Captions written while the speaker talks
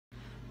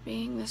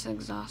Being this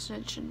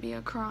exhausted should be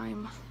a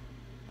crime.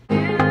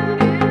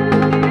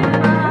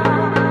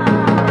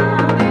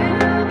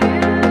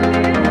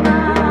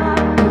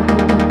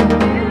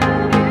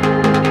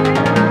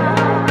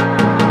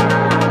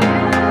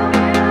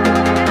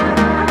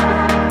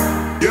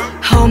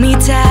 Hold me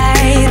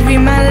tight, read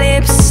my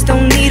lips,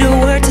 don't need a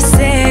word to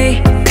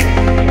say.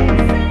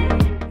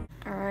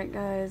 Alright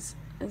guys,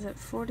 is it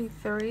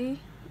 43?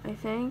 I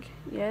think?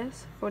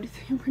 Yes?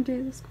 43 more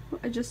days of school?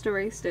 I just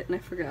erased it and I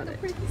forgot it.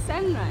 Pretty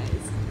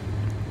sunrise.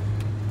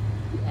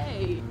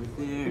 Yay.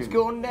 It's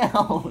going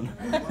down.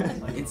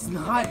 It's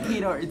not,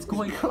 Peter. It's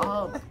going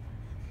up.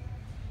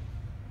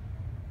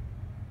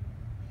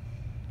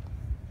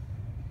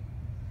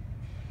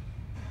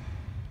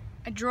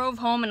 I drove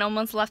home and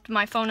almost left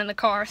my phone in the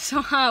car,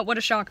 so what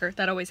a shocker.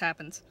 That always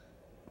happens.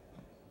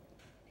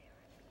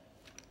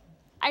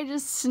 I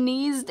just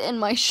sneezed and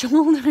my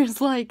shoulders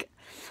like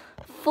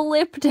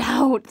flipped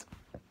out.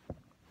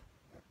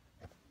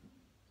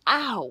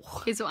 Ow.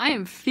 Okay, so I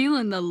am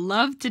feeling the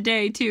love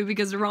today too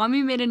because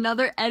Rami made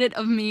another edit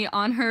of me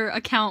on her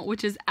account,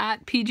 which is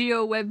at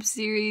PGO Web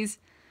Series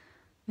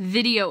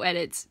Video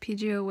Edits.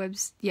 PGO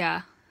Webs,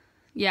 yeah,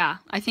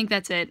 I think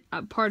that's it.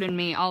 Pardon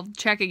me, I'll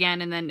check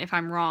again, and then if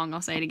I'm wrong,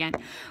 I'll say it again.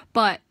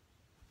 But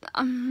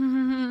I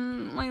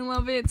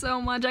love it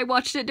so much. I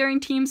watched it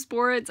during team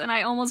sports, and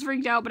I almost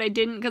freaked out, but I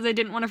didn't because I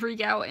didn't want to freak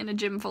out in a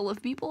gym full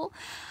of people.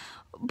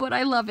 But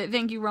I love it.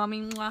 Thank you,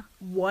 Rami. Mwah.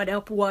 What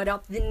up, what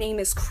up? The name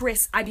is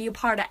Chris. I be a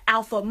part of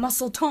Alpha,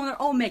 Muscle, Toner,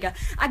 Omega.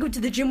 I go to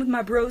the gym with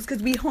my bros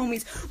because we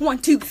homies. 1,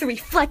 2, 3,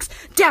 flex,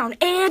 down,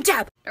 and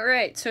up.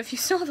 Alright, so if you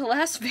saw the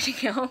last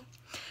video,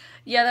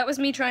 yeah, that was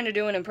me trying to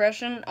do an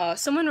impression.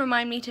 Someone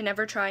remind me to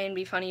never try and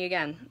be funny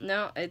again.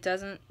 No, it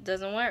doesn't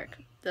work.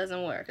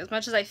 Doesn't work. As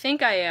much as I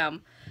think I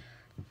am.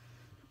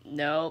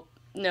 Nope.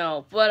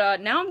 No, but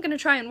now I'm gonna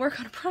try and work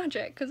on a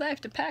project because I have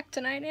to pack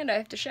tonight and I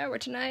have to shower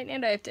tonight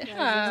and I have to. These are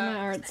my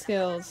art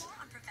skills.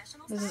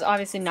 This is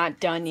obviously not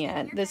done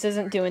yet. This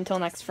isn't due until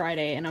next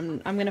Friday, and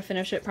I'm gonna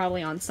finish it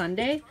probably on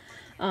Sunday.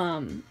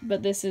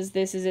 But this is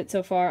it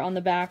so far. On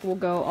the back will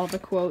go all the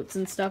quotes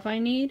and stuff I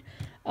need.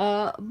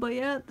 But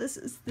yeah, this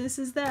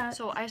is that.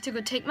 So I have to go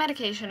take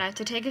medication, I have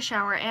to take a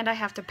shower, and I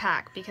have to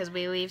pack because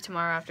we leave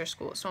tomorrow after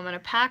school. So I'm gonna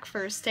pack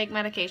first, take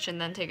medication,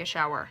 then take a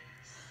shower.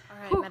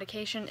 Alright,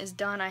 medication is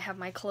done. I have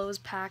my clothes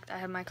packed. I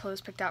have my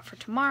clothes picked out for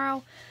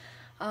tomorrow.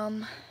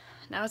 Now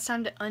it's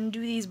time to undo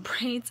these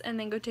braids and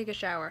then go take a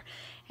shower.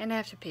 And I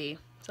have to pee.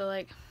 So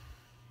like,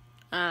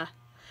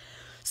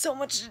 so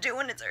much to do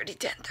and it's already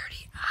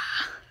 10:30.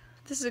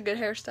 This is a good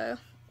hairstyle.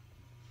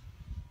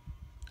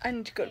 I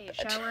need to go to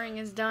bed. Showering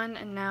is done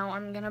and now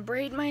I'm gonna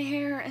braid my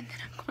hair and then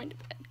I'm going to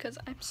bed because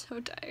I'm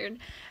so tired.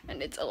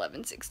 And it's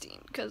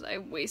 11:16 because I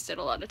wasted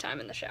a lot of time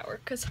in the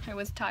shower because I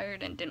was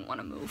tired and didn't want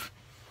to move.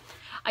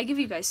 I give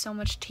you guys so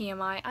much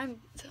TMI.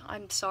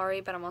 I'm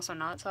sorry, but I'm also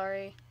not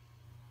sorry.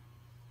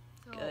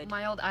 Good.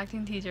 My old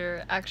acting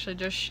teacher actually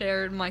just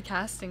shared my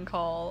casting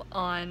call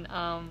on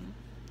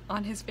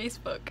his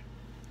Facebook.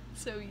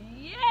 So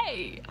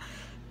yay!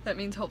 That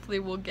means hopefully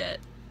we'll get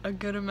a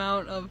good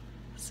amount of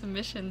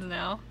submissions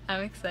now.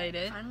 I'm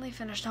excited. Finally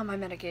finished on my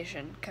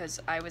medication because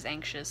I was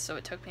anxious, so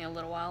it took me a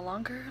little while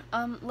longer.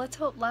 Let's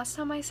hope last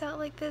time I sat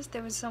like this,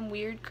 there was some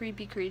weird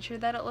creepy creature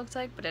that it looked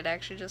like, but it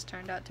actually just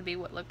turned out to be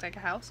what looked like a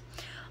house.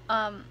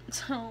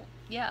 So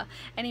yeah.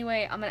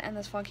 Anyway, I'm gonna end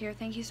this vlog here.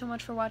 Thank you so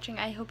much for watching.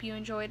 I hope you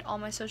enjoyed. All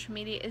my social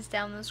media is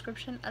down in the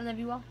description. I love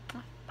you all.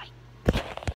 Bye.